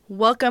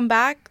Welcome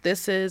back.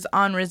 This is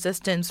On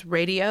Resistance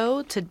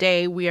Radio.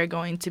 Today we are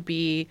going to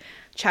be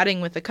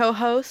chatting with the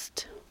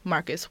co-host,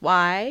 Marcus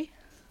Y.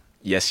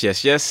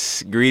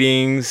 Yes.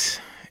 Greetings.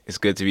 It's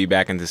good to be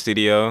back in the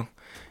studio,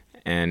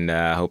 and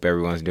I hope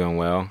everyone's doing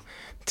well.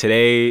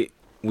 Today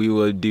we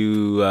will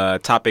do a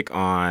topic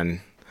on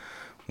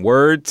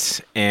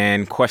words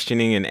and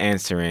questioning and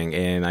answering,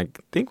 and I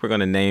think we're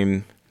going to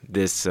name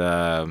this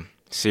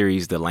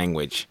series The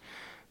Language.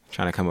 I'm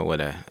trying to come up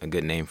with a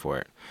good name for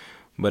it.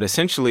 But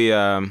essentially,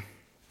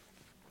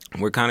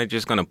 we're kind of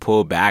just going to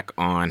pull back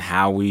on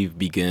how we've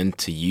begun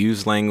to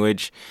use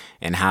language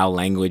and how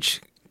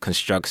language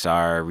constructs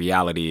our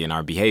reality and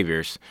our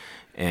behaviors,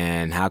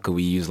 and how could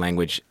we use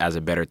language as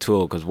a better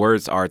tool, because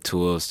words are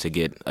tools to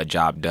get a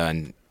job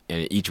done,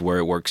 and each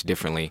word works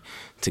differently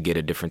to get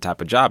a different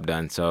type of job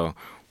done. So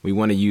we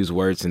want to use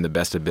words in the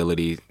best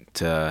ability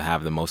to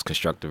have the most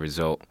constructive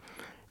result.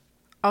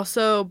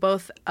 Also,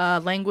 both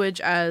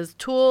language as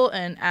tool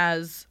and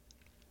as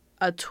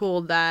a tool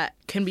that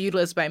can be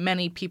utilized by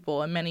many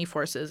people and many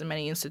forces and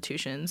many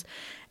institutions,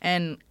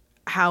 and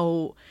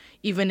how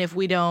even if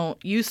we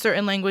don't use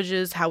certain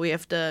languages, how we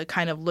have to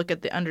kind of look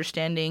at the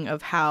understanding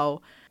of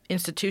how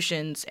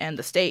institutions and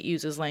the state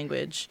uses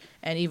language.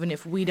 And even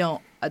if we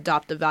don't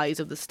adopt the values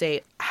of the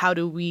state, how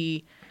do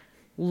we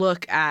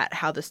look at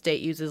how the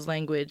state uses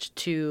language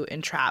to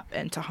entrap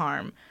and to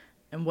harm?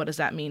 And what does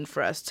that mean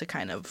for us to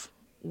kind of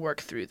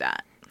work through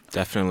that?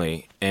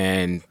 Definitely.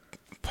 And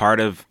part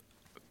of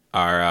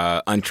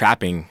our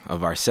untrapping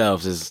of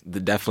ourselves is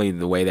definitely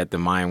the way that the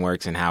mind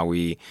works and how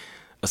we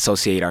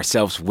associate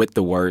ourselves with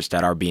the words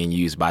that are being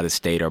used by the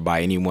state or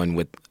by anyone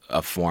with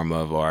a form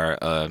of or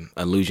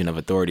illusion of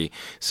authority.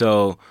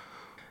 So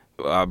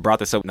I brought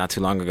this up not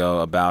too long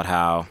ago about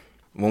how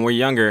when we're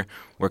younger,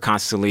 we're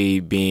constantly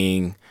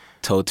being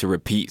told to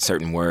repeat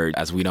certain words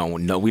as we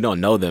don't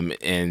know them,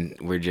 and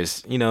we're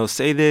just,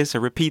 say this or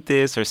repeat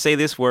this or say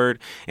this word,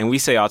 and we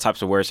say all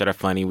types of words that are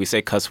funny. We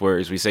say cuss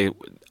words, we say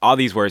all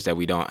these words that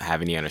we don't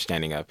have any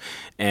understanding of.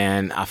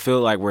 And I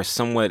feel like we're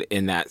somewhat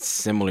in that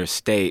similar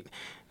state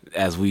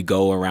as we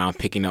go around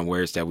picking up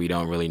words that we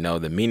don't really know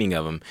the meaning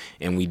of them.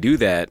 And we do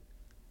that,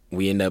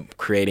 we end up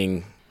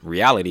creating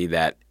reality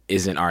that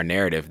isn't our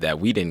narrative, that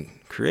we didn't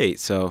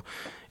create. So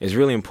it's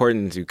really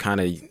important to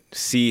kind of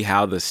see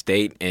how the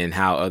state and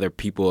how other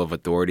people of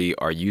authority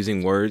are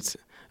using words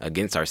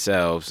against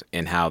ourselves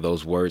and how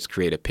those words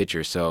create a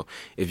picture. So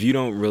if you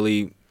don't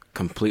really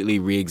completely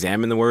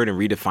re-examine the word and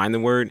redefine the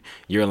word,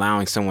 you're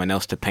allowing someone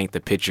else to paint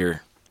the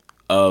picture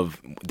of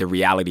the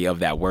reality of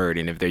that word.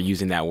 And if they're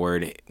using that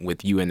word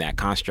with you in that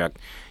construct,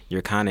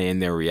 you're kind of in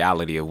their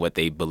reality of what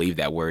they believe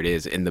that word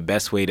is. And the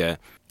best way to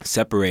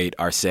separate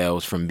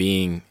ourselves from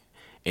being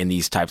in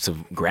these types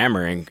of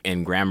grammar,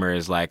 and grammar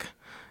is like,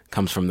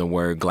 comes from the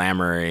word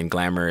glamour, and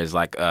glamour is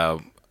like a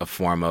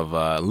form of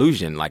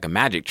illusion, like a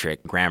magic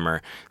trick,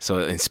 grammar. So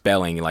in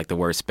spelling, like the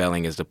word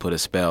spelling is to put a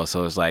spell.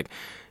 So it's like,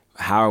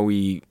 how are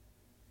we,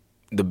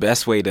 the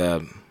best way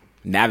to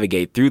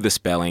navigate through the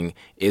spelling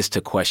is to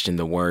question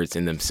the words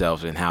in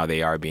themselves and how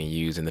they are being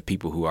used and the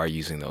people who are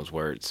using those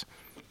words.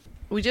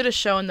 We did a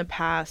show in the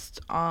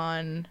past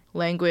on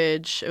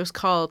language. It was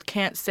called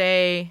Can't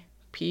Say,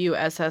 Pussy,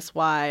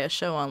 a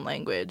show on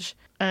language.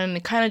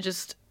 And kind of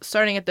just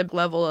starting at the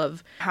level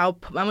of how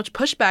much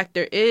pushback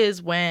there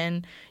is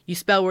when you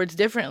spell words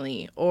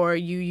differently or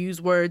you use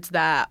words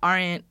that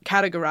aren't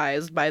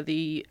categorized by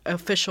the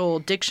official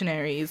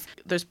dictionaries.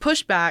 There's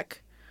pushback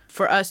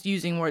for us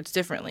using words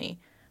differently.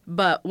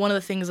 But one of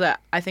the things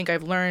that I think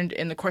I've learned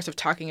in the course of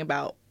talking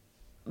about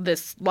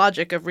this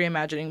logic of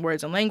reimagining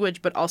words and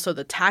language, but also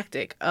the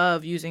tactic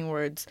of using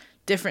words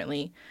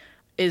differently,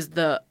 is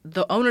the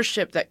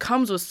ownership that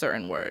comes with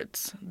certain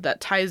words that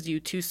ties you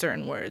to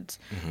certain words.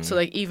 Mm-hmm. So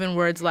like even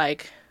words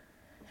like,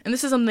 and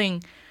this is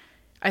something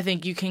I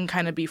think you can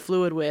kind of be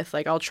fluid with.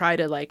 Like I'll try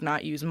to like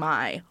not use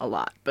my a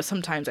lot, but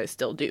sometimes I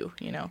still do,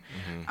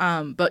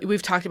 Mm-hmm. But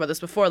we've talked about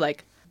this before,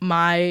 like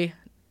my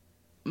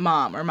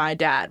mom or my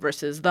dad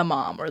versus the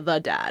mom or the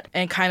dad,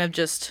 and kind of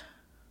just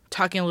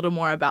talking a little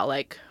more about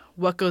like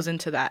what goes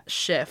into that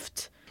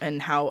shift and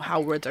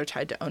how words are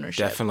tied to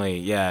ownership. Definitely,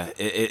 yeah.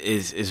 It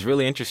is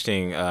really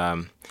interesting,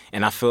 and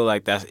I feel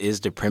like that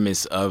is the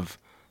premise of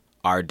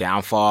our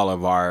downfall,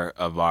 of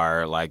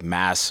our like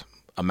mass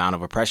amount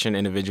of oppression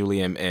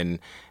individually and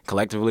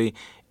collectively,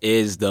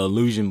 is the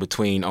illusion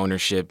between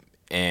ownership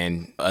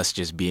and us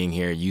just being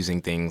here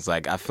using things.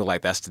 Like I feel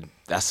like that's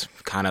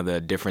kind of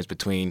the difference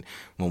between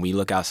when we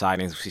look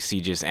outside and we see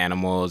just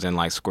animals and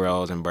like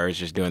squirrels and birds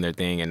just doing their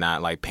thing and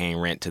not like paying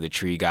rent to the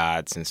tree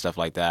gods and stuff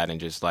like that and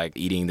just like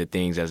eating the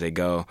things as they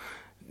go.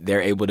 They're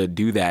able to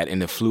do that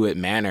in a fluid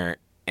manner,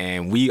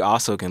 and we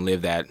also can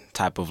live that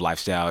type of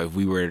lifestyle if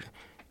we were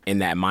in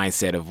that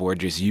mindset of we're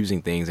just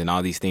using things and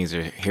all these things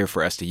are here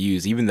for us to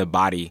use. Even the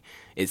body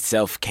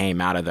itself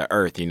came out of the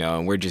earth,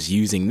 and we're just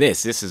using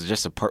this. This is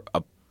just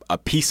a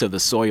piece of the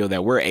soil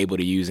that we're able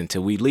to use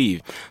until we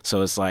leave.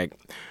 So it's like,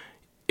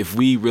 if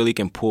we really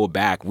can pull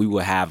back, we will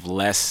have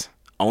less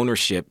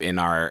ownership in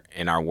our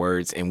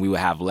words, and we would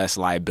have less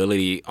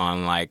liability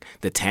on like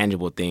the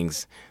tangible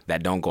things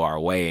that don't go our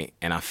way.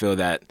 And I feel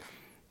that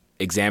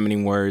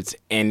examining words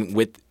and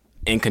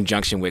in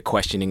conjunction with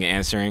questioning and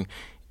answering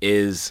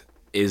is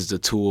the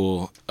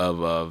tool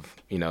of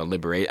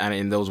liberate.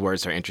 And those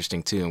words are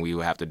interesting too, and we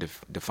will have to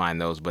define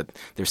those, but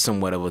they're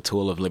somewhat of a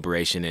tool of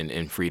liberation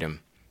and freedom.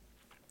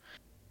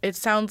 It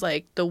sounds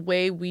like the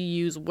way we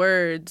use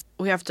words,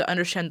 we have to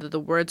understand that the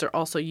words are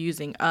also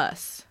using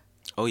us.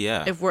 Oh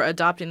yeah. If we're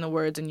adopting the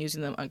words and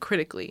using them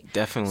uncritically.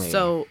 Definitely.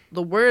 So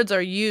the words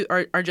are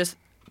just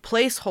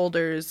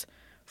placeholders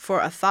for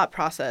a thought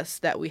process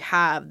that we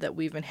have, that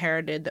we've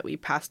inherited, that we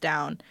pass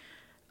down,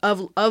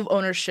 of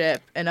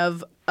ownership and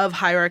of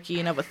hierarchy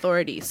and of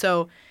authority.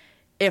 So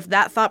if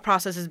that thought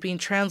process is being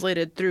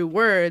translated through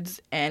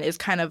words and is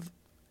kind of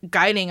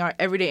guiding our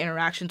everyday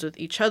interactions with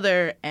each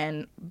other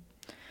and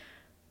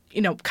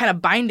kind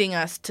of binding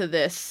us to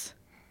this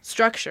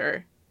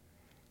structure.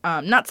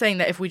 Not saying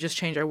that if we just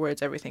change our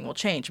words, everything will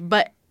change,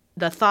 but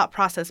the thought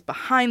process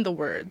behind the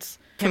words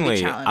can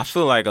be challenged. I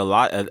feel like a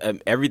lot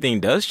everything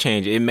does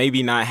change. It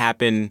maybe not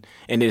happen,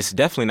 and it's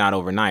definitely not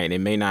overnight. It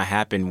may not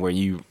happen where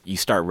you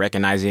start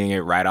recognizing it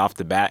right off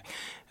the bat,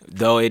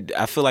 though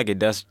I feel like it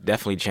does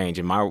definitely change.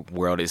 In my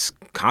world, it's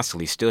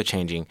constantly still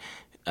changing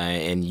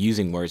and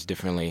using words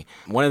differently.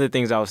 One of the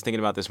things I was thinking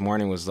about this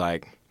morning was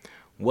like,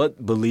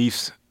 what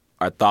beliefs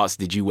or thoughts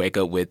did you wake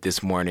up with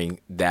this morning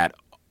that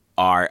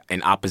are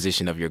in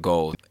opposition of your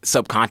goal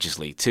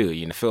subconsciously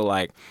too? Feel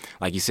like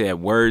you said,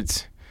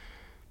 words,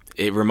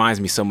 it reminds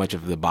me so much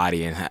of the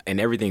body and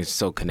everything's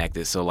so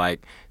connected. So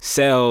like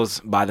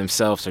cells by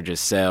themselves are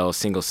just cells,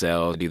 single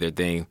cells do their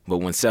thing. But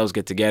when cells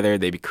get together,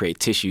 they create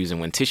tissues. And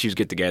when tissues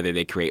get together,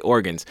 they create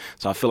organs.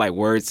 So I feel like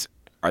words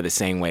are the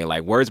same way.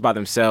 Like words by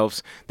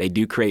themselves, they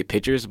do create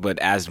pictures. But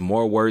as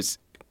more words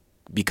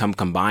become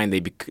combined,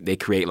 they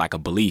create like a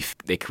belief.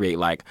 They create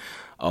like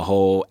a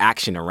whole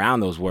action around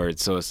those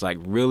words. So it's like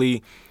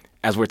really,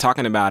 as we're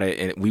talking about it,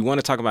 and we want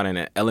to talk about it in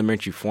an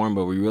elementary form,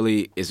 but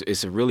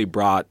it's a really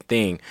broad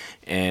thing.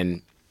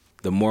 And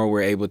the more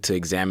we're able to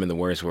examine the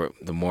words,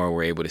 the more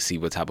we're able to see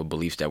what type of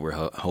beliefs that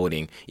we're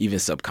holding, even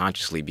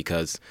subconsciously.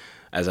 Because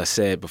as I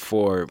said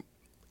before,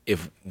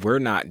 if we're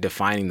not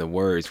defining the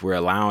words, we're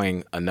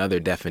allowing another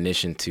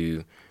definition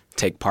to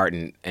take part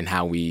in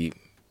how we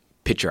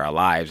picture our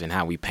lives and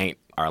how we paint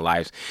our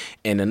lives.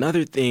 And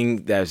another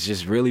thing that's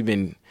just really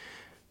been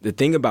the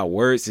thing about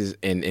words is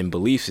and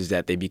beliefs is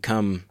that they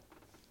become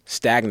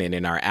stagnant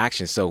in our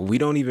actions. So we're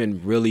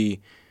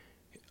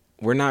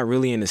not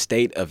really in a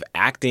state of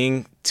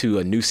acting to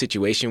a new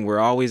situation. We're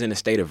always in a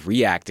state of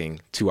reacting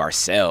to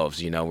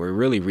ourselves. We're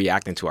really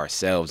reacting to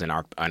ourselves and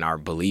our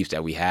beliefs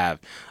that we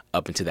have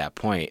up until that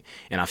point.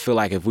 And I feel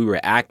like if we were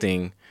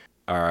acting,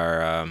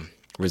 our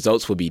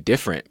results would be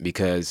different,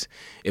 because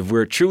if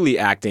we're truly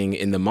acting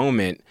in the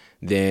moment,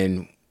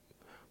 then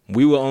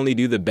we will only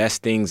do the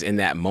best things in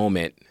that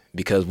moment,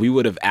 because we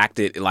would have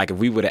acted like if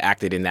we would have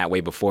acted in that way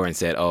before and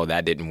said, oh,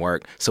 that didn't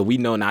work. So we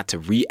know not to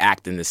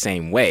react in the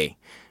same way.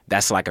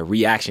 That's like a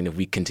reaction if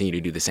we continue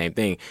to do the same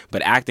thing.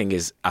 But acting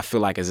I feel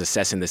like is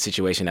assessing the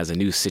situation as a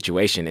new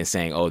situation and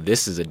saying, oh,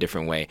 this is a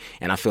different way.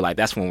 And I feel like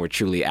that's when we're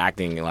truly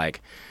acting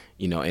like,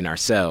 in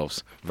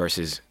ourselves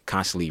versus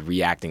constantly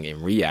reacting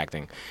and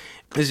reacting.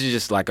 This is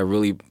just like a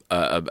really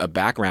a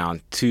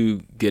background to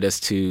get us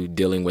to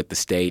dealing with the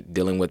state,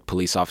 dealing with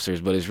police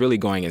officers, but it's really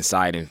going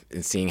inside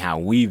and seeing how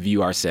we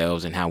view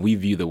ourselves and how we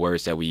view the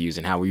words that we use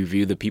and how we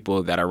view the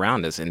people that are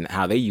around us and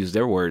how they use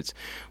their words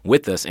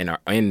with us and are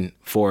in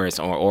for us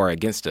or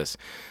against us.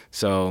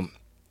 So,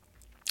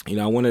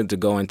 I wanted to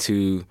go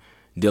into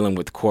dealing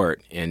with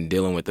court and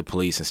dealing with the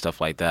police and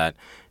stuff like that.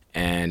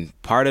 And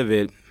part of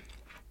it,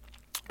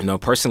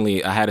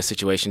 personally, I had a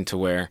situation to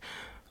where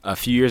a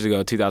few years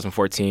ago,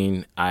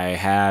 2014, I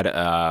had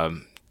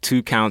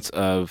 2 counts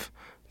of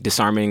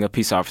disarming a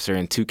peace officer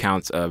and 2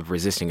 counts of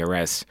resisting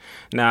arrest.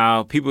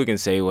 Now, people can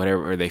say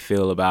whatever they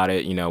feel about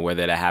it,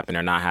 whether that happened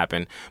or not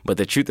happened. But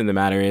the truth of the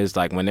matter is,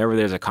 like, whenever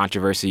there's a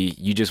controversy,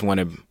 you just want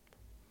to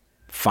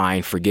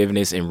find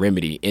forgiveness and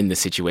remedy in the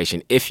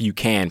situation if you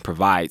can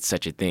provide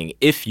such a thing.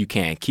 If you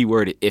can,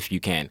 keyword, if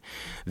you can.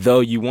 Though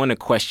you want to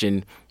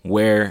question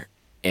where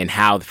and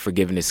how the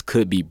forgiveness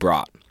could be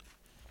brought.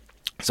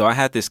 So I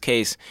had this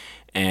case,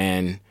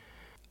 and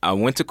I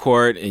went to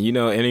court, and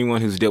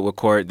anyone who's dealt with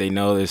court, they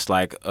know it's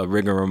like a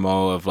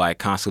rigmarole of like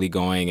constantly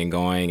going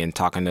and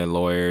talking to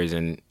lawyers,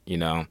 and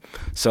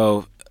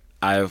So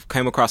I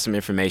came across some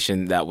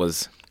information that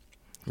was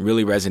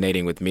really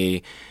resonating with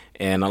me,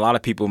 and a lot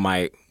of people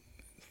might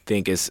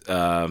think it's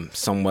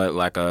somewhat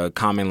like a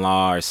common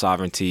law or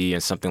sovereignty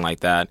and something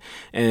like that.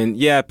 And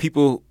yeah,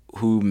 people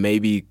who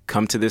maybe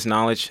come to this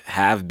knowledge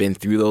have been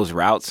through those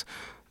routes,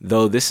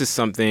 though this is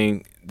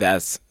something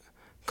that's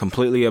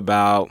completely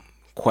about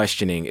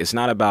questioning. It's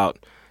not about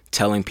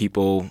telling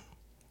people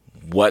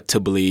what to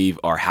believe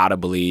or how to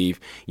believe.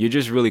 You're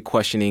just really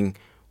questioning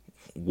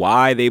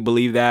why they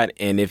believe that,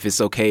 and if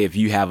it's okay if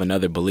you have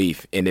another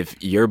belief, and if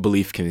your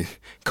belief can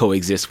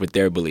coexist with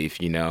their belief,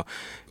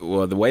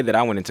 Well, the way that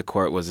I went into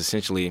court was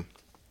essentially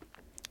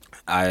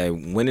I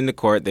went into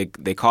court.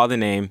 They call the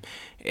name,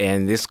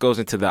 and this goes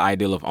into the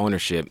ideal of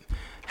ownership.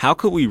 How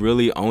could we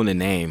really own a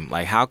name?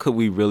 Like, how could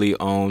we really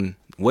own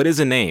what is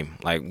a name?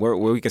 Like, where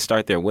we can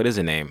start there. What is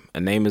a name? A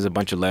name is a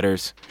bunch of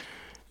letters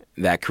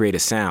that create a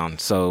sound.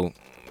 So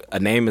a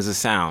name is a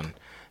sound.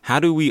 How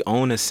do we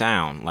own a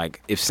sound?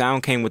 Like, if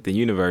sound came with the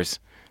universe,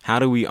 how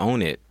do we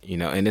own it? You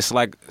know, and it's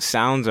like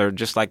sounds are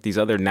just like these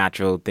other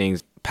natural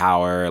things,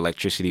 power,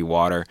 electricity,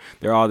 water.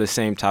 They're all the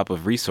same type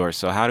of resource.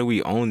 So how do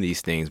we own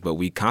these things? But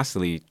we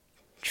constantly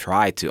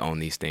try to own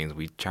these things.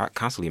 We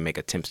constantly make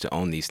attempts to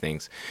own these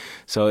things.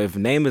 So if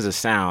name is a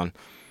sound,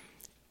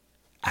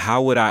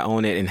 how would I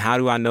own it? And how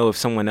do I know if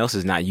someone else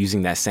is not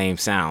using that same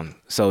sound?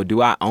 So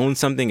do I own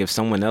something if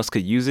someone else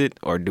could use it?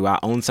 Or do I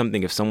own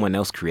something if someone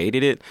else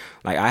created it?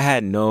 Like, I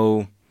had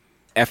no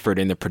effort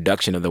in the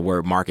production of the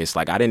word Marcus.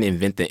 Like, I didn't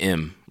invent the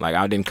M. Like,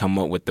 I didn't come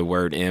up with the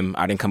word M.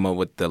 I didn't come up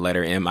with the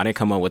letter M. I didn't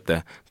come up with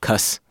the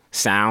cuss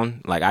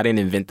sound. Like, I didn't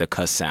invent the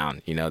cuss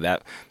sound, you know,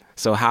 that.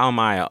 So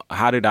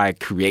how did I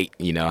create,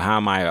 you know, how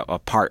am I a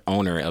part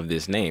owner of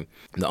this name?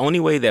 The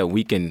only way that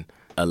we can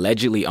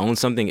allegedly own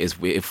something is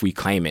if we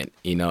claim it,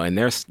 you know, and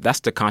that's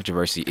the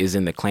controversy is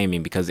in the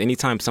claiming, because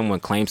anytime someone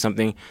claims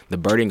something, the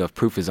burden of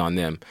proof is on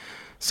them.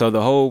 So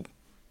the whole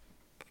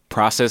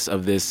process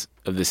of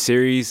the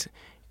series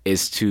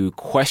is to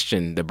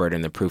question the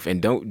burden of proof,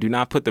 and do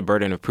not put the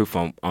burden of proof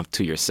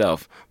onto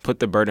yourself. Put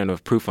the burden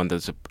of proof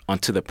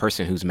onto the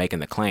person who's making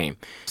the claim.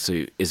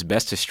 So it's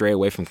best to stray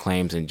away from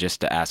claims and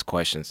just to ask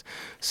questions.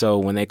 So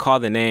when they call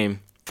the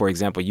name, for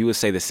example, you would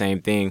say the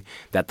same thing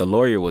that the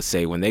lawyer would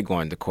say when they go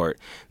into court.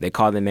 They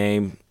call the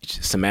name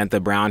Samantha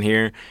Brown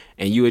here,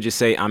 and you would just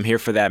say, I'm here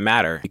for that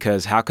matter.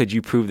 Because how could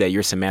you prove that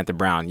you're Samantha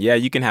Brown? Yeah,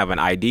 you can have an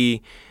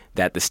ID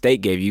that the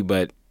state gave you,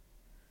 but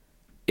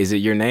is it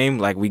your name?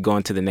 Like, we go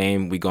into the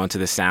name, we go into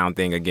the sound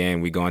thing again,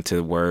 we go into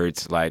the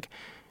words. Like,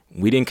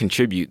 we didn't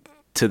contribute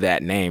to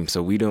that name,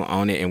 so we don't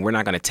own it, and we're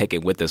not going to take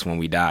it with us when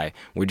we die.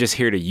 We're just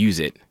here to use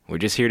it. We're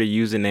just here to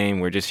use the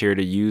name. We're just here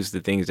to use the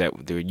things that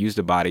use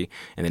the body,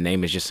 and the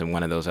name is just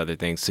one of those other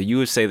things. So you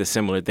would say the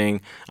similar thing.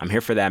 I'm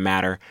here for that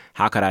matter.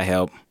 How could I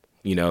help?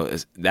 You know,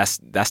 that's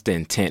the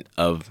intent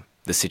of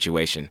the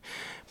situation.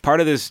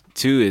 Part of this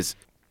too is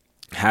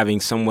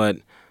having somewhat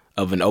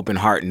of an open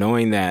heart,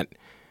 knowing that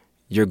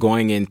you're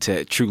going in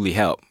to truly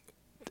help.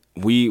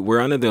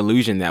 We're under the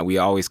illusion that we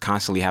always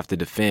constantly have to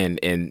defend,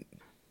 and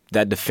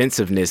that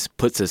defensiveness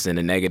puts us in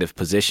a negative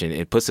position.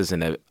 It puts us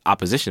in an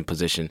opposition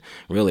position,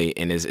 really,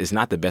 and is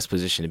not the best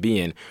position to be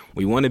in.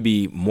 We want to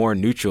be more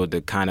neutral,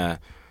 to kind of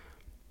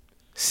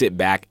sit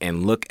back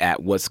and look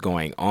at what's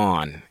going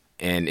on.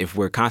 And if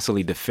we're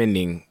constantly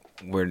defending,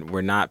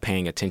 we're not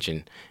paying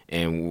attention,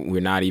 and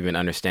we're not even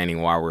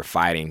understanding why we're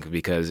fighting.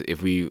 Because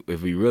if we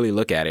really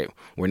look at it,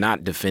 we're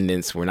not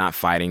defendants, we're not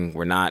fighting,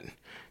 we're not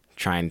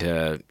trying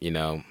to, you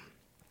know,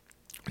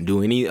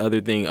 do any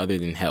other thing other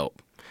than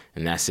help,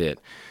 and that's it.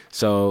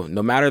 So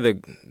no matter the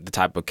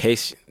type of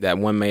case that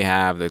one may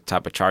have, the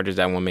type of charges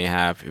that one may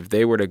have, if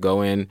they were to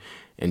go in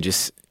and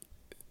just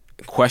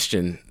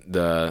question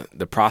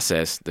the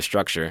process, the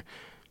structure,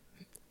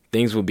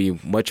 things will be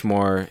much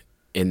more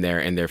in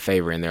their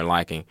favor, in their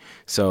liking.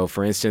 So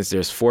for instance,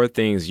 there's 4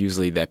 things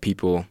usually that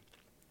people,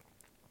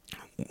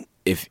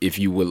 if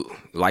you would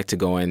like to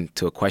go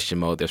into a question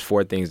mode, there's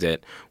 4 things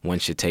that one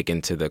should take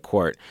into the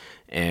court.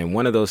 And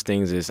one of those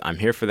things is, I'm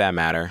here for that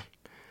matter.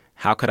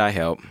 How could I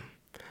help?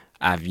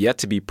 I've yet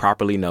to be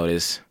properly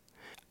noticed.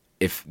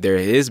 If there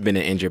has been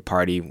an injured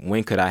party,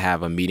 when could I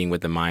have a meeting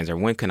with the minds, or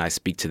when can I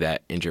speak to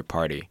that injured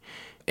party?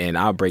 And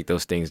I'll break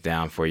those things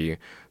down for you.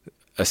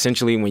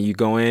 Essentially, when you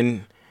go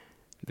in,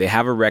 they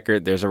have a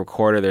record, there's a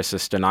recorder, there's a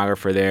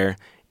stenographer there,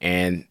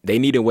 and they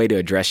need a way to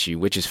address you,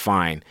 which is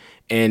fine.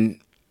 And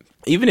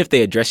even if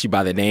they address you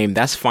by the name,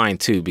 that's fine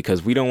too,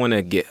 because we don't want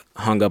to get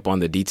hung up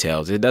on the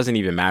details. It doesn't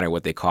even matter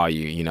what they call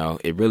you, you know,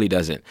 it really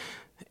doesn't.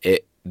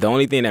 The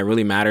only thing that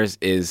really matters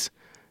is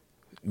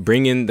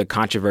bringing the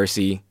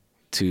controversy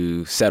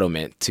to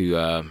settlement,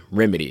 to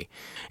remedy.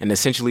 And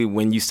essentially,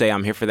 when you say,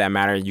 I'm here for that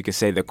matter, you can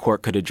say the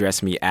court could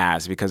address me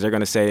as, because they're going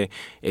to say,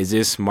 is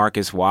this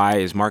Marcus Y?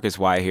 Is Marcus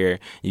Y here?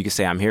 You can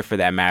say, I'm here for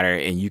that matter,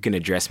 and you can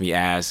address me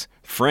as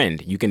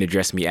friend. You can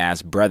address me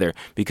as brother,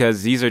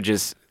 because these are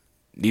just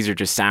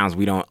sounds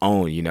we don't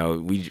own. You know,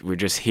 we're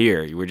just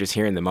here. We're just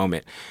here in the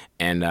moment.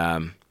 And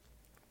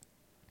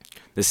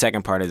the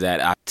second part is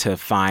that to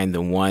find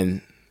the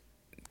one.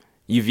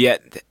 You've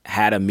yet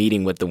had a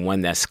meeting with the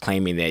one that's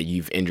claiming that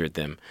you've injured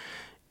them.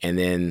 And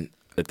then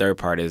the third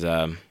part is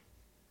I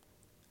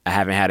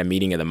haven't had a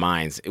meeting of the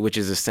minds, which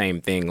is the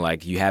same thing.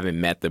 Like, you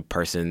haven't met the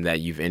person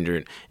that you've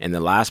injured. And the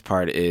last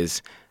part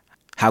is,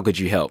 how could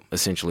you help,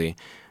 essentially?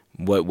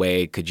 What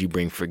way could you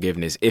bring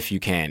forgiveness, if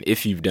you can,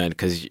 if you've done,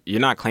 because you're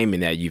not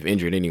claiming that you've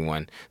injured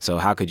anyone. So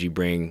how could you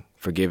bring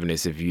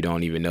forgiveness if you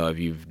don't even know if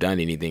you've done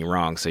anything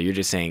wrong? So you're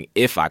just saying,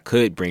 if I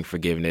could bring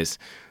forgiveness,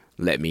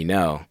 let me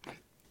know.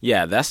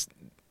 Yeah, that's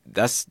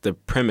the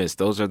premise.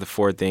 Those are the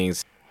 4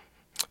 things.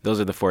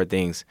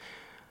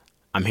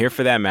 I'm here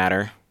for that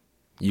matter.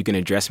 You can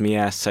address me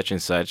as such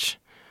and such.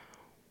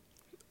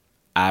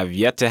 I've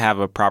yet to have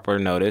a proper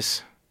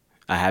notice.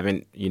 I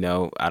haven't,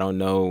 I don't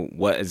know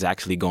what is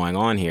actually going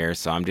on here,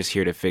 so I'm just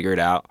here to figure it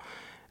out.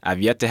 I've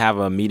yet to have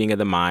a meeting of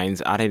the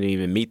minds. I didn't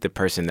even meet the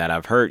person that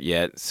I've hurt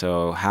yet,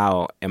 so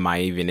how am I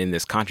even in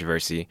this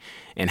controversy,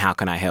 and how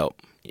can I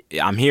help?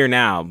 I'm here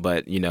now,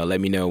 but, let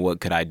me know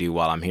what could I do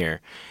while I'm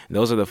here. And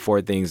those are the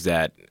 4 things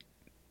that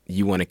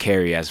you want to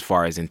carry as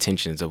far as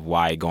intentions of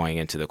why going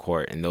into the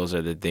court, and those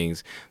are the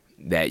things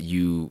that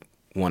you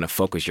want to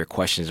focus your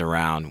questions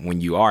around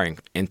when you are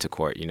into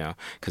court,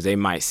 because they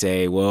might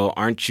say, well,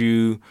 aren't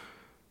you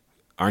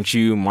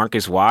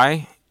Marcus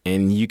Y?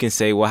 And you can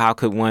say, well, how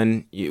could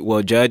one,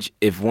 well, Judge,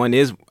 if one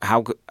is,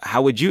 how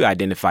would you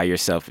identify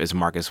yourself as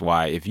Marcus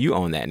Y if you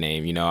own that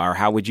name, or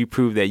how would you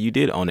prove that you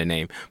did own a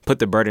name? Put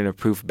the burden of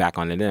proof back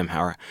onto them.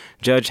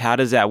 Judge, how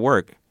does that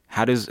work?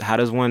 How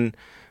does one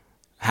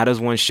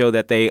show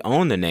that they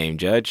own the name,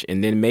 Judge?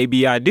 And then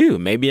maybe I do.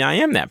 Maybe I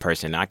am that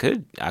person. I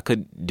could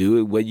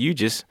do what you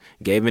just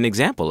gave an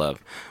example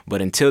of.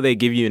 But until they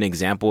give you an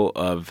example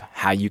of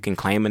how you can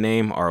claim a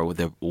name or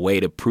the way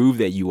to prove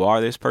that you are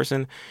this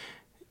person,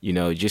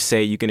 just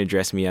say you can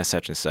address me as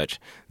such and such.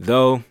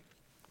 Though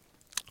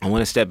I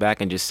want to step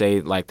back and just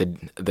say, like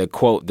the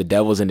quote, the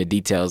devil's in the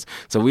details.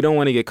 So we don't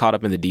want to get caught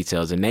up in the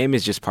details. The name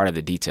is just part of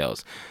the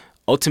details.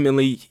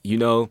 Ultimately,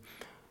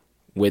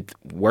 with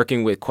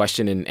working with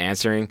question and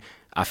answering,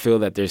 I feel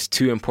that there's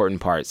 2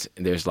 important parts.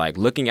 There's like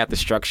looking at the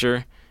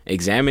structure,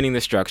 examining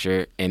the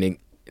structure, and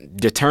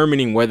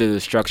determining whether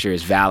the structure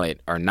is valid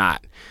or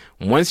not.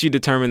 Once you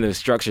determine the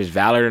structure is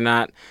valid or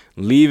not,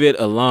 leave it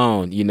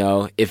alone.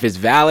 If it's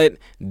valid,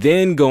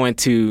 then go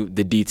into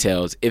the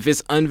details. If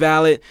it's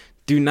invalid,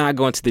 do not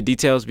go into the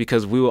details,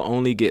 because we will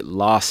only get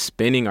lost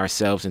spinning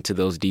ourselves into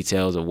those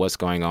details of what's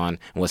going on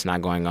and what's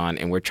not going on.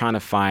 And we're trying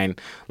to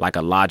find like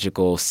a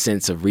logical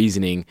sense of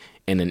reasoning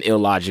in an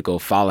illogical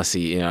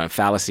fallacy,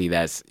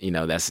 that's,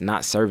 that's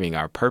not serving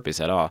our purpose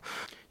at all.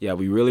 Yeah,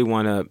 we really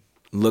want to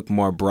look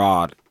more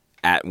broad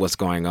at what's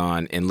going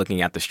on and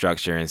looking at the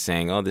structure and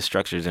saying, oh, this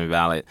structure is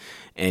invalid,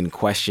 and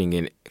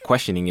questioning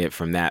it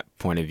from that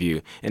point of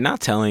view, and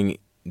not telling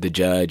the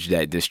judge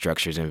that this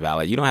structure is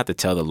invalid. You don't have to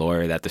tell the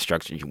lawyer that the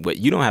structure,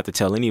 you don't have to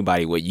tell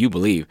anybody what you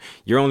believe.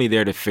 You're only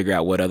there to figure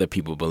out what other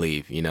people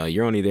believe.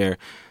 You're only there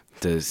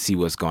to see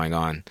what's going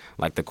on.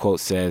 Like the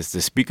quote says,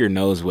 the speaker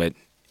knows what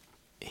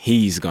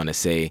he's going to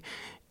say.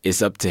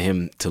 It's up to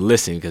him to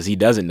listen, because he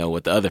doesn't know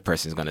what the other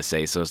person's going to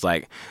say. So it's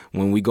like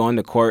when we go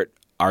into court,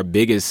 our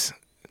biggest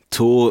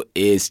tool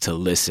is to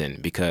listen,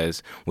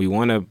 because we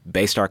want to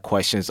base our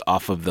questions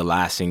off of the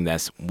last thing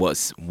that's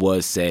was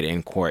said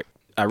in court.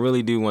 I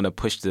really do want to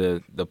push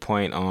the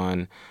point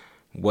on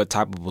what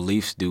type of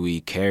beliefs do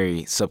we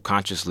carry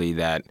subconsciously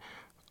that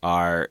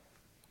are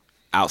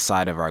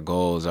outside of our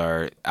goals,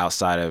 or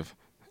outside of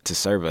to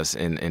serve us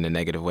in a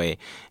negative way.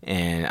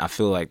 And I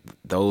feel like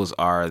that's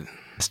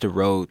the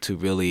road to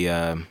really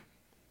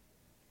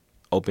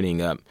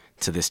opening up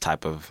to this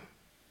type of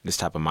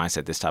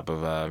mindset, this type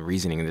of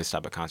reasoning, and this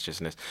type of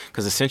consciousness.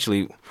 Because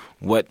essentially,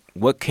 what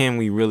can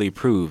we really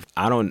prove?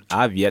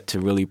 I've yet to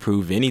really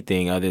prove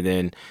anything other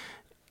than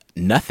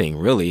nothing,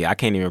 really. I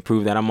can't even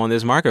prove that I'm on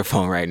this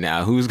microphone right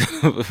now.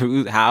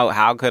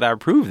 How could I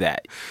prove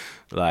that?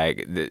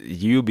 Like,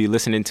 you'll be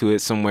listening to it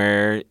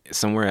somewhere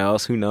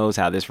else. Who knows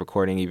how this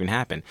recording even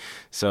happened?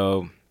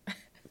 So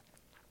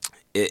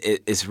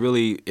it's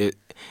really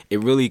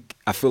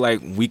I feel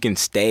like we can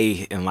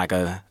stay in like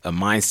a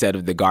mindset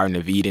of the Garden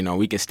of Eden, or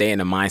we can stay in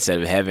the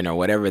mindset of heaven, or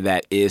whatever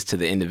that is to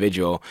the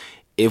individual,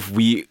 if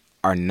we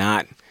are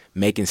not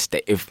making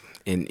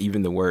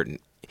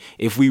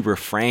if we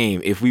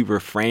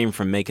refrain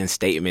from making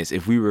statements,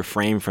 if we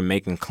refrain from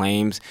making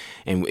claims,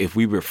 and if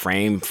we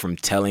refrain from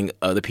telling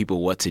other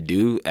people what to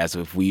do as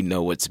if we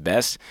know what's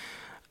best,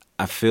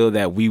 I feel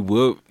that we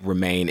will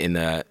remain in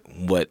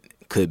what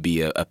could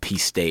be a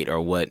peace state,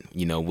 or what,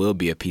 will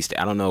be a peace state.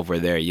 I don't know if we're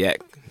there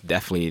yet.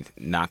 Definitely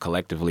not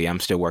collectively. I'm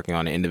still working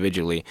on it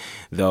individually,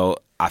 though.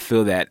 I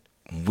feel that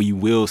we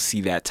will see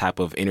that type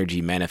of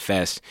energy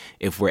manifest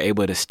if we're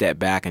able to step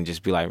back and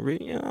just be like,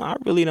 I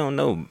really don't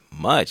know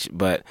much,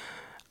 but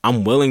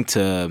I'm willing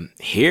to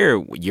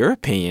hear your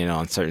opinion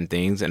on certain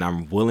things, and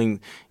I'm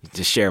willing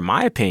to share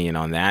my opinion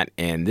on that.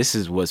 And this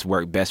is what's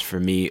worked best for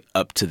me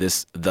up to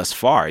thus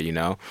far,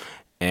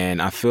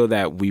 And I feel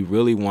that we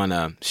really want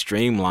to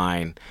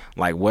streamline,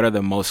 like, what are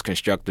the most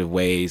constructive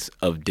ways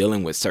of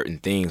dealing with certain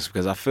things?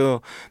 Because I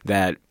feel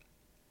that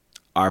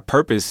our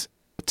purpose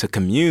to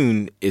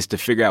commune is to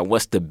figure out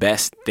what's the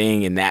best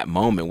thing in that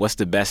moment. What's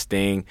the best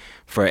thing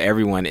for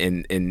everyone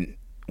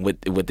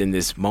within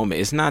this moment?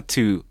 It's not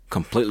to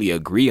completely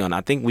agree on.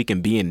 I think we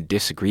can be in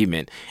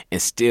disagreement and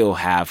still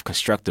have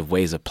constructive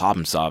ways of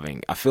problem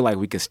solving. I feel like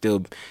we can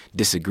still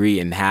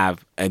disagree and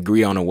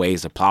agree on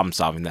ways of problem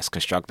solving that's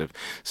constructive.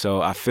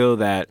 So I feel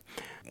that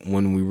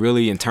when we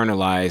really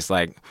internalize,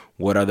 like,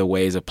 what are the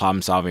ways of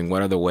problem solving,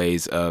 what are the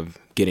ways of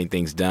getting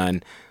things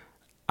done,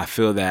 I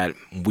feel that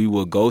we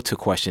will go to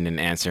question and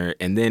answer,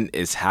 and then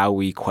it's how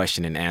we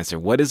question and answer.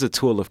 What is a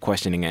tool of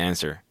questioning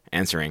and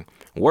answering?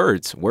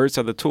 Words. Words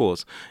are the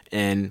tools.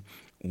 And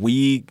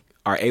we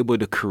are able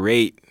to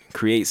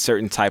create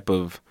certain type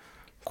of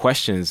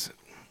questions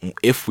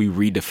if we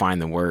redefine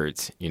the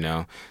words,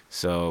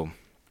 So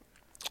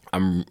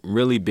I'm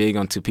really big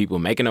onto people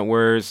making up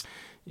words.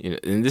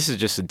 And this is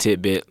just a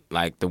tidbit,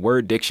 like the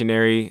word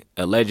dictionary,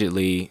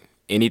 allegedly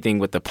anything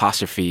with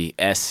apostrophe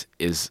S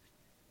is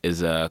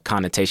a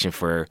connotation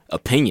for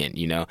opinion,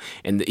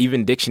 and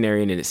even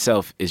dictionary in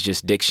itself is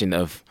just diction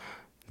of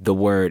the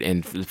word,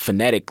 and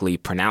phonetically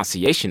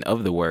pronunciation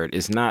of the word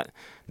is not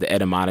the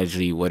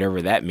etymology,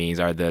 whatever that means,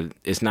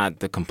 it's not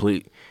the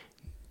complete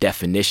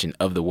definition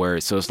of the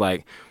word. So it's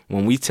like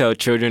when we tell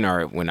children,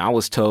 or when I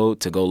was told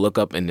to go look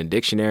up in the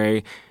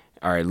dictionary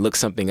or look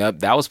something up,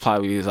 that was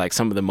probably like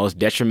some of the most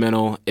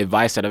detrimental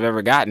advice that I've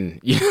ever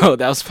gotten. That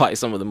was probably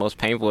some of the most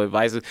painful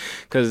advice,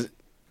 because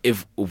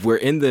if we're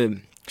in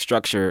the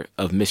structure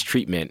of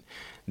mistreatment,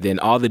 then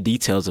all the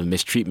details of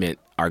mistreatment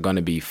are going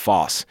to be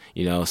false,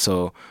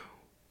 So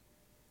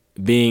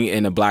being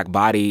in a black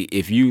body,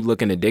 if you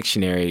look in the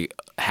dictionary,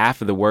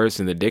 half of the words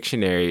in the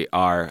dictionary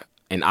are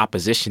in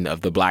opposition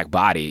of the black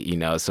body,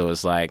 So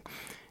it's like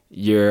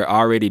you're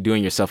already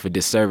doing yourself a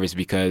disservice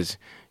because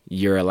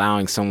you're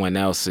allowing someone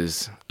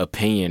else's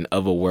opinion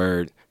of a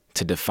word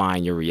to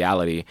define your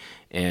reality.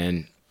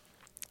 And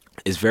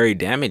it's very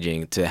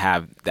damaging to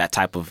have that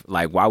type of,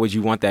 like, why would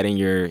you want that in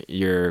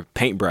your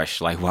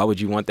paintbrush? Like, why would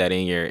you want that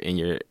in your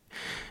in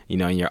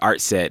your art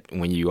set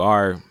when you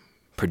are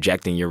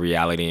projecting your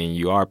reality and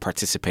you are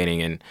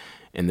participating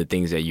in the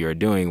things that you're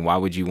doing? Why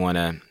would you want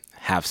to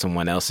have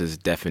someone else's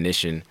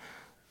definition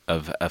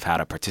of how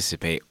to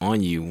participate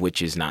on you,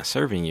 which is not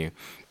serving you?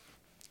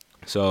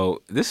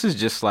 So this is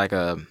just like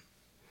a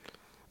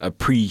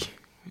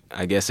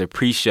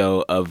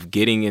pre-show of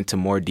getting into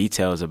more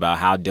details about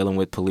how dealing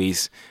with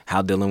police,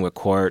 how dealing with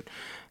court,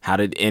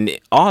 and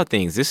all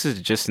things. This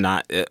is just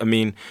not,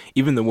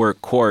 even the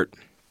word court,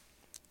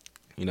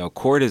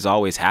 court is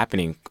always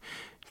happening.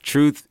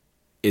 Truth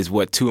is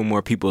what two or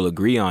more people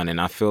agree on. And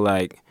I feel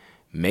like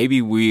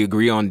maybe we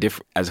agree on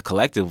as a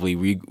collectively,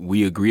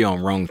 we agree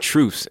on wrong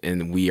truths,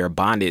 and we are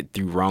bonded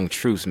through wrong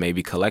truths,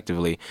 maybe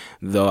collectively,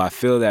 though I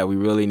feel that we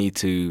really need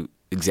to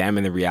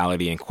examine the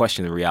reality and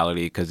question the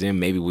reality, because then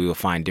maybe we will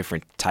find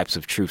different types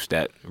of truths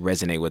that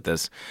resonate with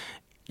us.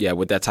 Yeah,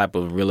 with that type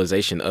of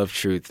realization of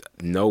truth,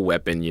 no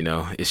weapon,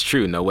 it's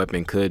true. No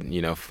weapon could,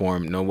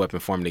 no weapon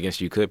formed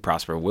against you could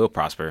prosper, will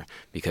prosper,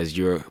 because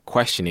you're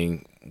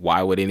questioning,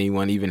 why would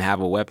anyone even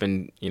have a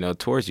weapon,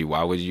 towards you?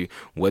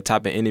 What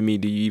type of enemy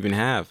do you even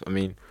have?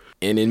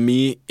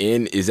 Enemy,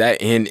 is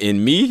that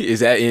in me? Is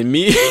that in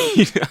me?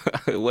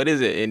 What is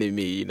an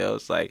enemy?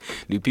 It's like,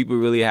 do people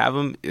really have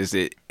them? Is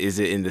it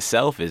in the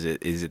self? Is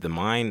it the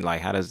mind?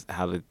 Like,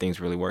 how do things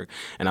really work?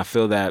 And I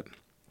feel that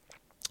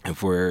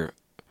if we're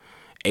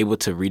able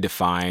to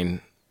redefine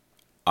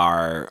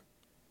our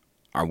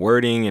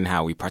wording and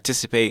how we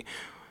participate,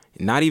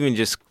 not even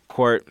just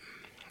court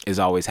is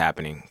always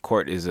happening.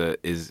 Court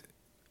is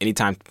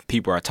anytime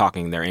people are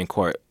talking, they're in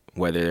court,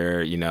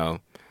 whether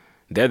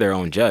they're their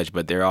own judge,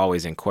 but they're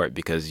always in court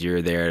because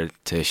you're there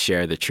to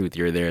share the truth.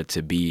 You're there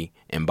to be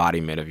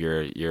embodiment of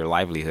your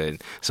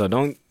livelihood. So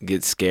don't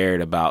get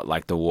scared about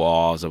like the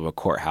walls of a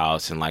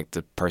courthouse and like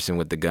the person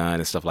with the gun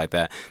and stuff like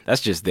that.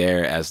 That's just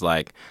there as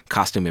like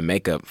costume and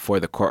makeup for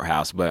the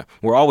courthouse. But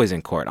we're always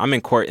in court. I'm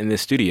in court in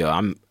this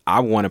studio. I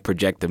want to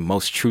project the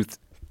most truth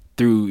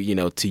through,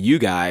 to you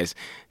guys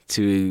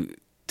to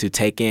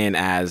take in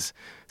as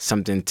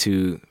something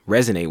to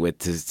resonate with,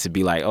 to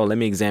be like, oh, let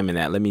me examine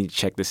that. Let me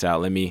check this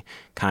out. Let me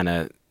kind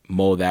of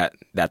mold that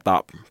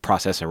thought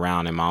process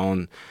around in my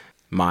own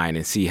mind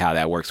and see how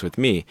that works with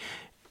me.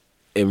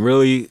 And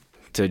really,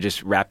 to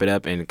just wrap it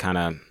up and kind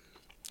of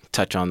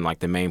touch on like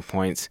the main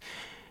points,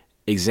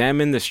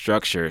 examine the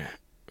structure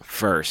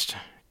first.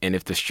 And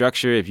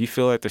if you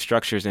feel like the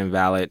structure is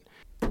invalid,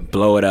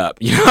 blow it up,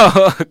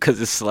 because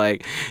it's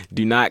like,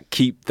 do not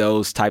keep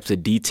those types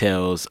of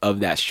details of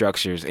that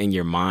structures in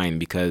your mind,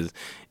 because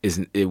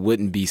it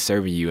wouldn't be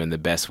serving you in the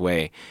best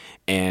way.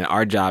 And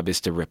our job is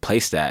to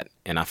replace that.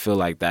 And I feel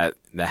like that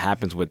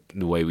happens with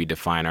the way we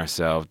define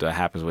ourselves. That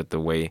happens with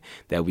the way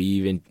that we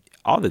even,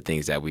 all the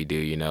things that we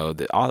do,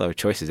 all our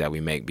choices that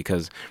we make,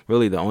 because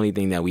really the only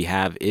thing that we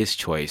have is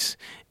choice.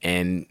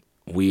 And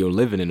we are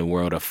living in a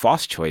world of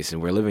false choice,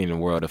 and we're living in a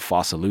world of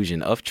false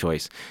illusion of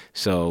choice.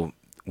 So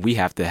we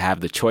have to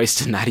have the choice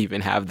to not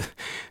even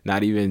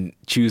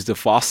choose the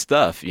false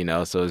stuff,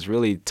 So it's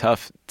really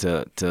tough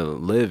to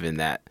live in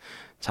that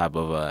type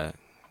of a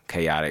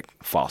chaotic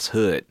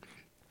falsehood.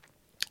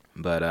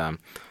 But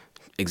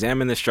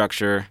examine the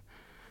structure.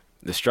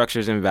 The structure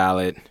is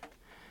invalid.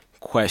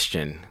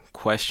 Question,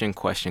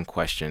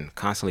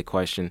 constantly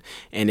question.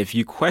 And if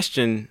you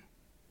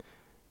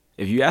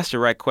ask the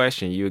right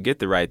question, you'll get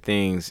the right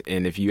things.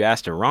 And if you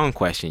ask the wrong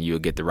question, you'll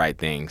get the right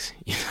things.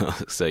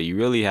 So you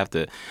really have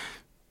to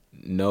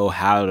know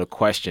how to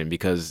question,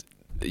 because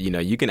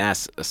you can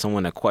ask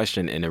someone a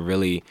question in a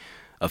really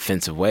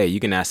offensive way. You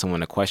can ask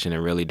someone a question in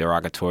a really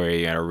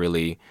derogatory or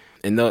really,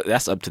 and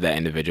that's up to that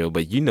individual,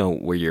 but you know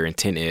where your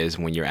intent is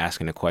when you're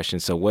asking a question.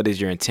 So what is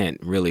your intent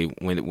really?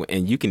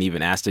 And you can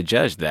even ask the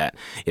judge that.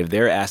 If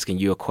they're asking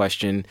you a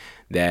question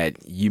that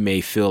you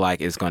may feel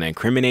like is going to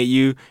incriminate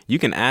you, you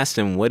can ask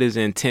them, what is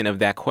the intent of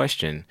that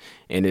question?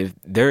 And if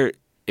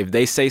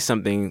they say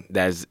something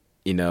that's,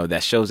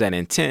 that shows that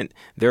intent,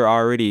 they're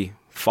already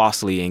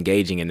falsely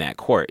engaging in that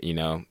court.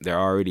 They're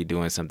already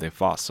doing something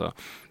false. So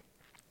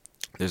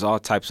there's all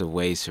types of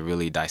ways to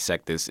really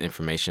dissect this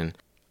information.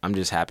 I'm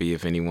just happy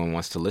if anyone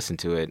wants to listen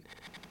to it.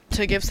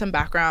 To give some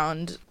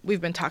background, we've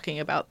been talking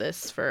about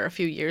this for a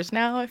few years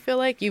now, I feel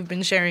like. You've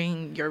been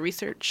sharing your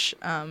research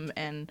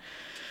and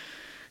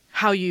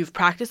how you've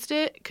practiced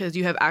it, because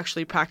you have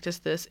actually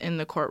practiced this in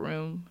the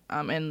courtroom,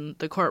 and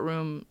the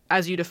courtroom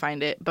as you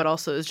defined it, but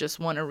also is just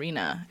one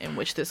arena in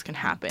which this can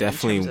happen.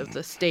 Definitely. In terms of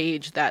the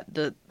stage that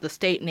the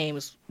state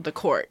names the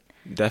court.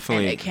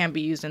 Definitely. And it can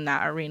be used in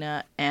that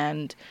arena.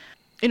 And,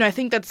 I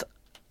think that's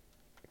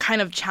kind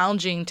of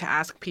challenging to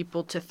ask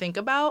people to think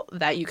about,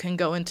 that you can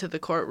go into the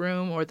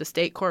courtroom or the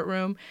state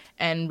courtroom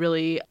and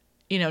really,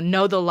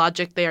 know the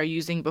logic they are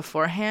using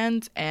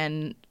beforehand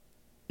and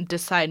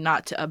decide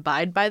not to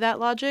abide by that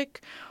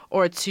logic,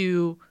 or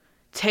to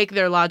take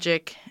their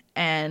logic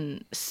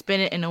and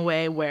spin it in a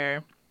way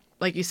where,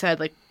 like you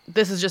said, like,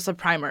 this is just a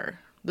primer.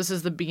 This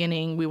is the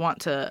beginning. We want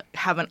to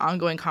have an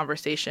ongoing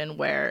conversation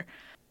where,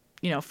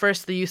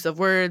 first the use of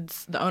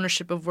words, the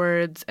ownership of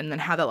words, and then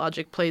how that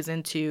logic plays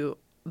into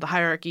the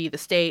hierarchy, the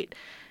state,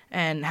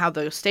 and how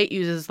the state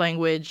uses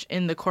language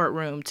in the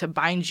courtroom to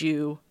bind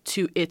you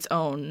to its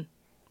own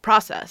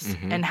process.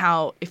 Mm-hmm. And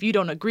how, if you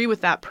don't agree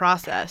with that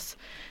process,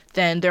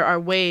 then there are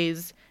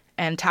ways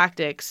and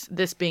tactics,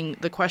 this being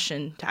the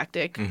question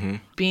tactic, mm-hmm.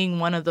 being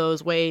one of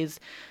those ways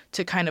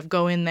to kind of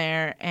go in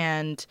there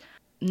and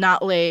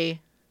not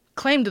lay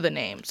claim to the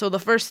name. So the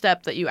first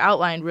step that you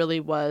outlined really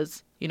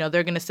was,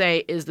 they're going to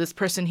say, is this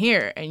person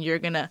here?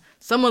 And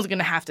someone's going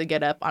to have to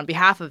get up on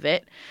behalf of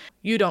it.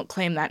 You don't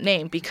claim that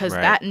name, because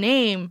right. that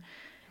name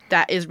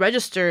that is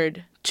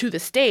registered to the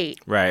state.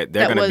 Right.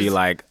 They're going to be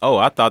like, oh,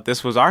 I thought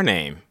this was our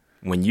name.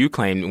 When you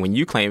claim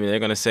it, they're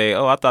going to say,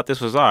 oh, I thought this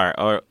was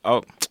or,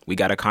 oh, we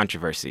got a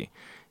controversy.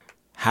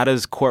 How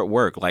does court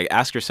work? Like,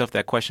 ask yourself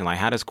that question. Like,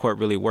 how does court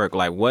really work?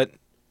 Like, what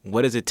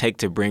does it take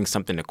to bring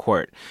something to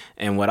court?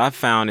 And what I've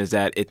found is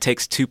that it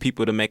takes two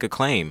people to make a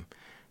claim,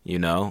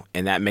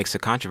 and that makes a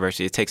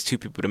controversy. It takes two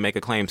people to make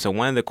a claim. So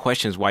one of the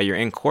questions while you're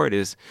in court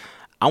is,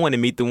 I want to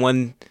meet the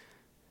one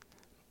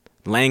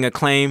laying a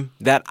claim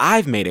that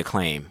I've made a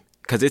claim.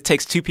 Because it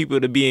takes two people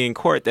to be in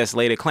court that's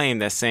laid a claim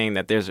that's saying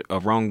that there's a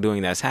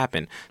wrongdoing that's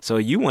happened. So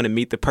you want to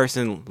meet the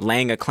person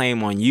laying a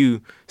claim on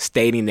you,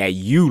 stating that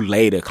you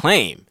laid a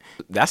claim.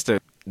 That's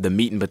the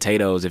meat and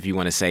potatoes, if you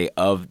want to say,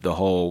 of the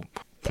whole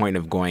point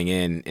of going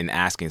in and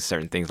asking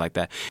certain things like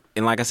that.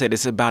 And like I said,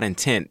 it's about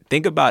intent.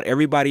 Think about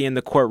everybody in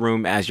the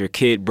courtroom as your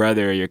kid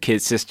brother or your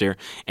kid sister,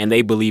 and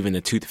they believe in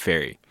the tooth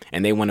fairy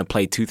and they want to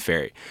play tooth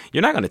fairy.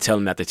 You're not going to tell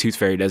them that the tooth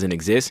fairy doesn't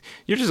exist.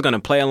 You're just going to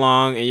play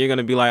along, and you're going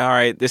to be like, all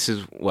right, this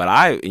is what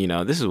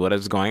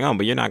is going on.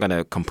 But you're not going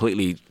to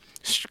completely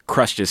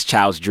crush this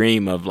child's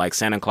dream of like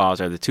Santa Claus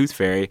or the tooth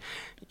fairy,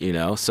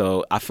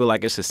 So I feel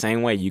like it's the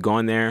same way. You go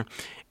in there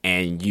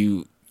and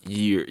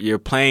you're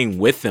playing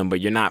with them,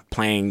 but you're not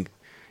playing,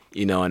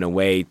 in a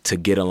way to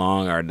get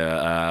along or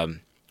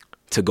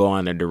to go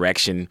in a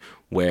direction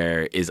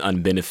where is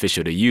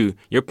unbeneficial to you.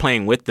 You're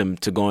playing with them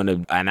to go in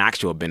an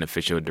actual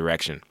beneficial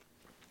direction.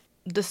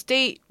 The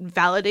state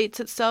validates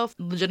itself,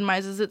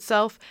 legitimizes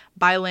itself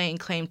by laying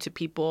claim to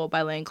people,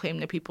 by laying claim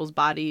to people's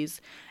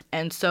bodies.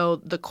 And so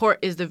the court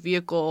is the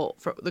vehicle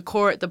for the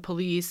court, the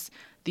police,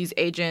 these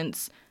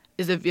agents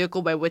is a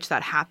vehicle by which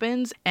that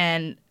happens.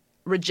 And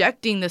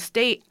rejecting the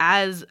state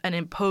as an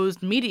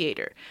imposed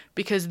mediator,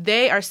 because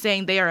they are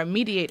saying they are a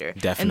mediator.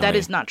 Definitely. And that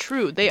is not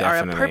true. They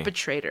Definitely. are a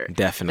perpetrator.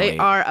 Definitely. They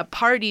are a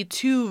party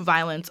to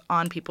violence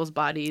on people's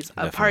bodies,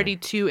 Definitely. a party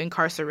to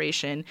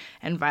incarceration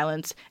and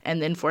violence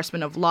and the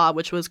enforcement of law,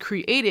 which was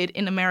created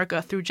in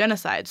America through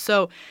genocide.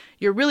 So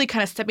you're really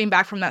kind of stepping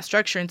back from that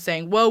structure and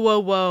saying, whoa, whoa,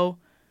 whoa,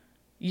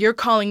 you're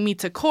calling me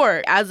to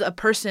court as a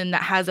person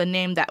that has a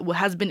name that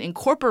has been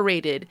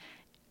incorporated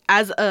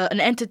as an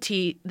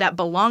entity that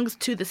belongs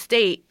to the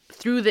state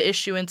through the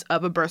issuance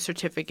of a birth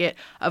certificate,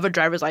 of a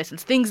driver's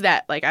license, things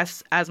that, like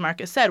as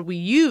Marcus said, we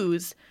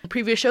use. In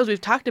previous shows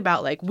we've talked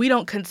about, like, we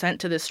don't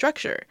consent to this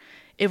structure.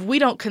 If we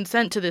don't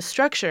consent to this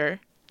structure,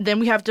 then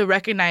we have to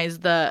recognize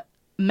the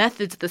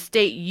methods the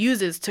state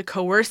uses to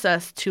coerce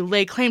us to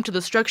lay claim to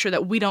the structure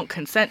that we don't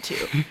consent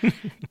to.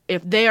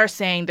 If they are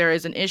saying there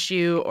is an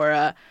issue or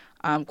a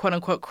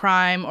quote-unquote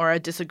crime or a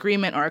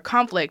disagreement or a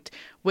conflict,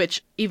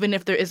 which even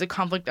if there is a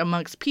conflict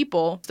amongst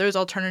people, there's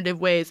alternative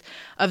ways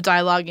of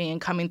dialoguing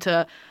and coming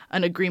to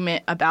an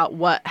agreement about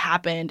what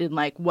happened and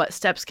like what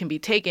steps can be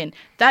taken.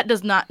 That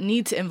does not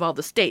need to involve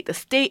the state. The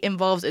state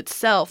involves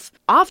itself.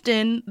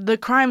 Often the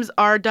crimes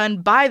are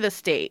done by the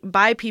state,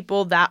 by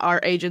people that are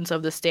agents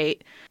of the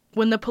state.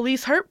 when the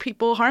police hurt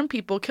people, harm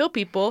people, kill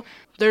people,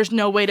 there's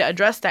no way to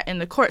address that in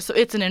the court. So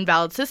it's an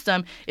invalid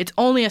system. It's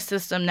only a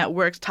system that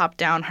works top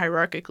down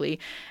hierarchically.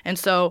 And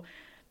so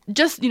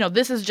just,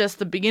 this is just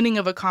the beginning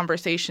of a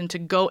conversation to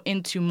go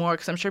into more,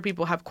 because I'm sure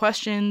people have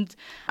questions.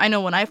 I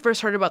know when I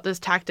first heard about this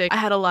tactic, I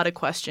had a lot of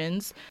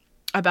questions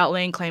about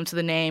laying claim to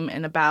the name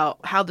and about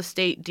how the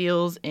state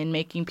deals in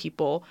making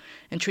people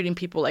and treating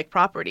people like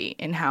property,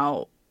 and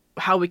how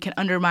we can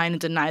undermine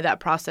and deny that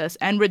process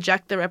and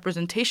reject the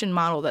representation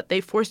model that they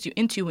force you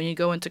into when you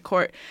go into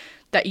court,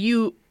 that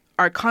you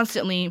are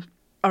constantly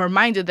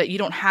reminded that you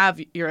don't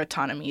have your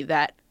autonomy,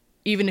 that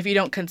even if you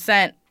don't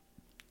consent,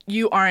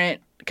 you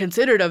aren't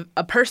considered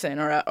a person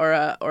or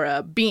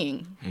a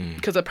being,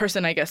 because a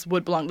person, I guess,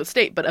 would belong to the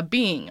state, but a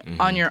being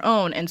on your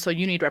own, and so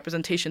you need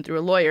representation through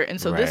a lawyer.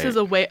 And so this is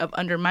a way of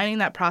undermining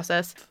that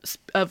process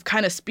of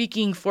kind of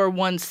speaking for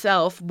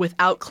oneself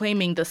without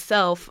claiming the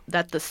self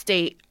that the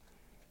state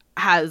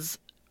has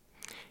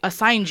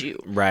assigned you.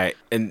 Right.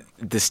 And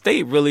the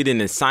state really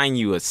didn't assign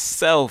you a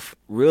self,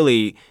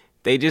 really.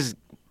 They just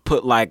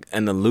put like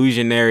an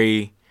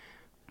illusionary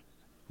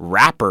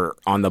wrapper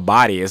on the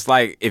body. It's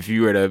like if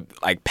you were to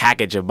like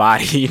package a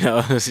body,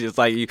 it's just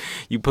like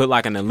you put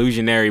like an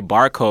illusionary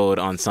barcode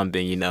on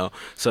something,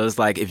 so it's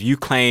like if you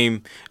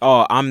claim,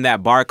 oh, I'm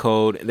that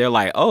barcode, they're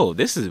like, oh,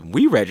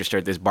 we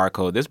registered this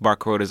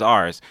barcode is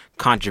ours.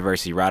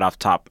 Controversy right off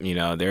top.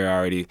 They're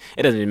already,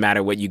 it doesn't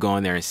matter what you go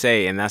in there and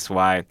say. And that's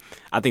why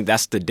I think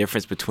that's the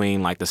difference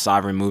between like the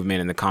sovereign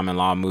movement and the common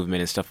law movement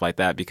and stuff like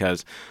that,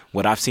 because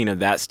what I've seen of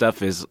that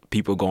stuff is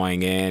people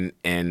going in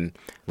and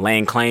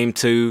laying claim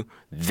to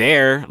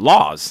their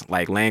laws,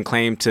 like laying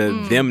claim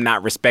to them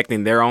not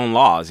respecting their own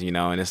laws,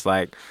 and it's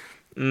like,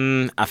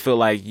 I feel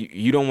like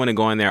you don't want to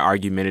go in there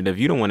argumentative.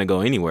 You don't want to go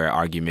anywhere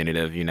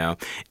argumentative,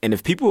 and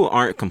if people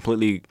aren't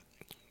completely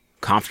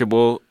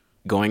comfortable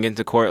going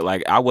into court,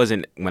 like I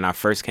wasn't when I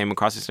first came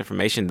across this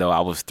information, though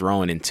I was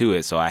thrown into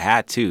it, so I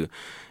had to,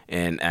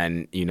 and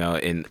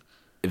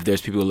if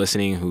there's people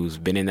listening who's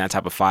been in that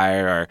type of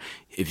fire, or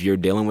if you're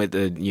dealing with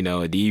a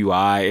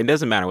DUI, it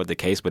doesn't matter what the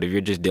case, but if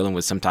you're just dealing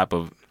with some type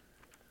of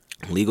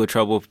legal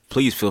trouble,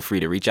 please feel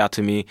free to reach out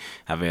to me.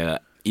 I have an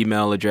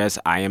email address,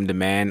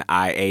 iamdaman,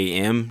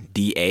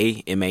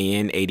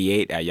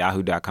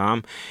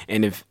 iamdaman88@yahoo.com.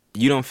 And if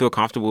you don't feel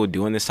comfortable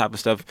doing this type of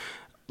stuff,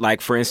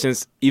 like for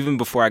instance, even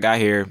before I got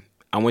here,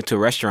 I went to a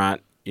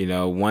restaurant,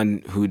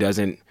 one who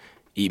doesn't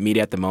eat meat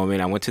at the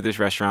moment. I went to this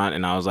restaurant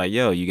and I was like,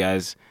 yo, you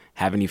guys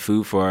have any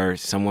food for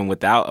someone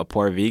without a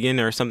poor vegan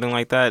or something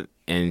like that?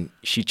 And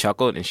she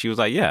chuckled and she was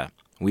like, yeah,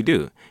 we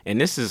do. And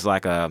this is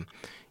like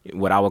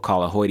what I would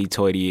call a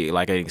hoity-toity,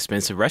 like an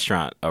expensive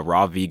restaurant, a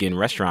raw vegan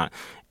restaurant.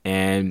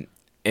 And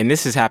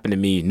this has happened to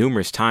me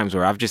numerous times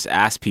where I've just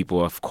asked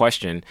people a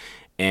question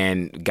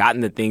and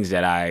gotten the things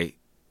that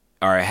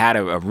had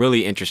a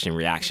really interesting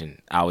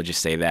reaction. I would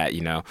just say that,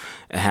 it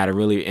had a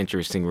really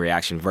interesting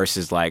reaction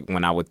versus like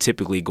when I would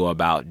typically go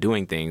about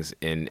doing things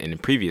in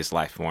previous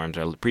life forms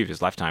or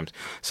previous lifetimes.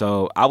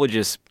 So I would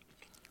just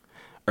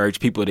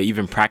urge people to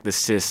even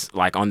practice this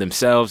like on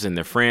themselves and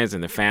their friends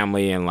and their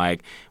family, and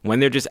like when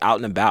they're just out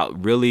and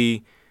about,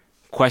 really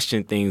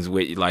question things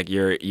with like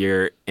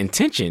your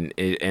intention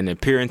and the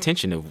pure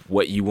intention of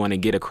what you want to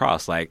get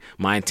across. Like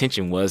my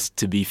intention was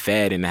to be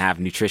fed and to have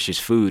nutritious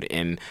food,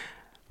 and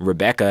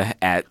Rebecca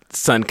at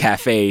Sun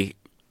Cafe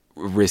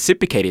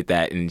reciprocated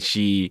that, and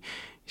she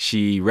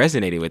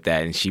resonated with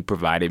that, and she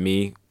provided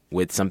me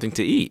with something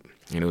to eat.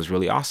 And it was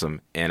really awesome.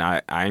 And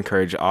I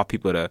encourage all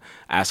people to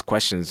ask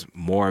questions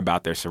more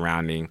about their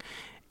surrounding,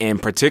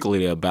 and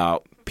particularly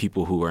about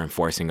people who are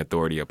enforcing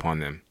authority upon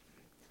them.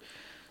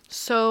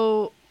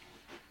 So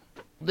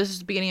this is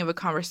the beginning of a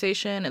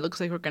conversation. It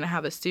looks like we're going to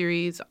have a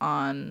series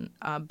on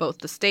both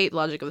the state,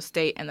 logic of the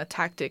state, and the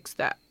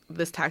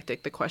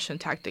the question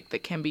tactic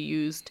that can be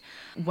used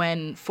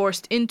when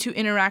forced into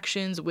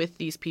interactions with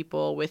these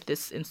people, with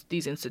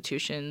these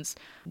institutions,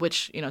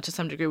 which, to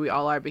some degree we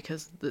all are,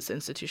 because this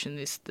institution,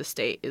 the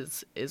state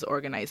is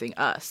organizing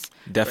us.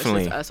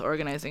 Definitely. Versus us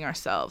organizing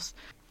ourselves.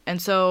 And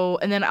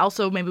then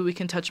also maybe we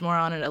can touch more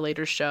on at a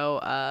later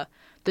show,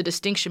 the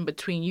distinction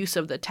between use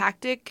of the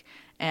tactic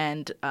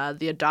and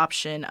the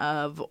adoption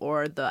of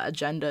or the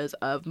agendas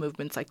of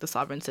movements like the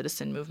sovereign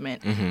citizen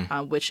movement,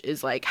 which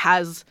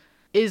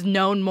is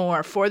known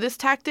more for this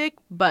tactic,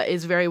 but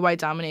is very white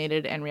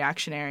dominated and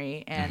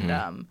reactionary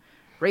and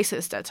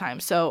racist at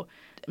times. So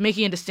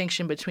making a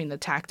distinction between the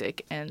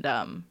tactic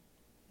and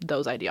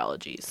those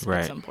ideologies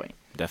at some point.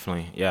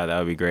 Definitely. Yeah, that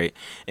would be great.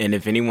 And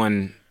if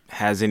anyone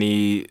has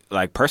any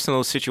like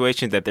personal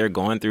situations that they're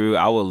going through,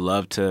 I would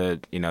love to,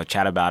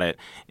 chat about it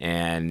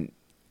and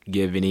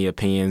give any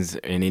opinions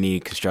and any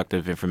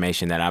constructive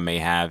information that I may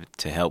have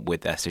to help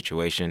with that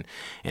situation.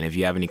 And if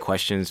you have any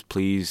questions,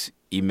 please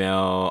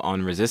email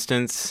on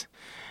Resistance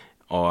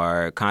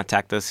or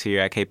contact us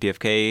here at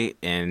KPFK,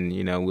 and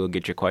we'll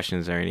get your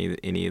questions or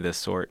any of the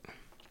sort.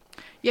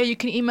 Yeah, you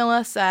can email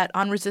us at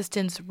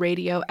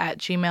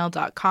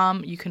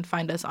onresistanceradio@gmail.com. You can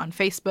find us on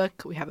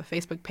Facebook. We have a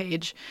Facebook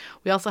page.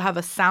 We also have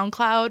a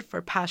SoundCloud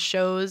for past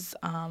shows,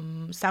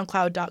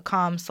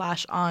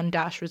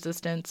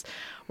 soundcloud.com/on-resistance.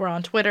 We're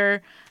on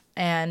Twitter.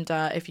 And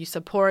if you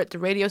support the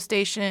radio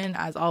station,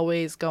 as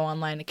always, go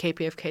online to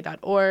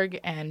kpfk.org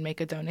and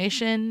make a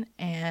donation.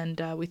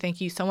 And we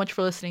thank you so much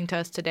for listening to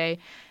us today,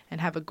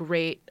 and have a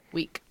great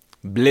week.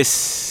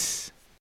 Bliss.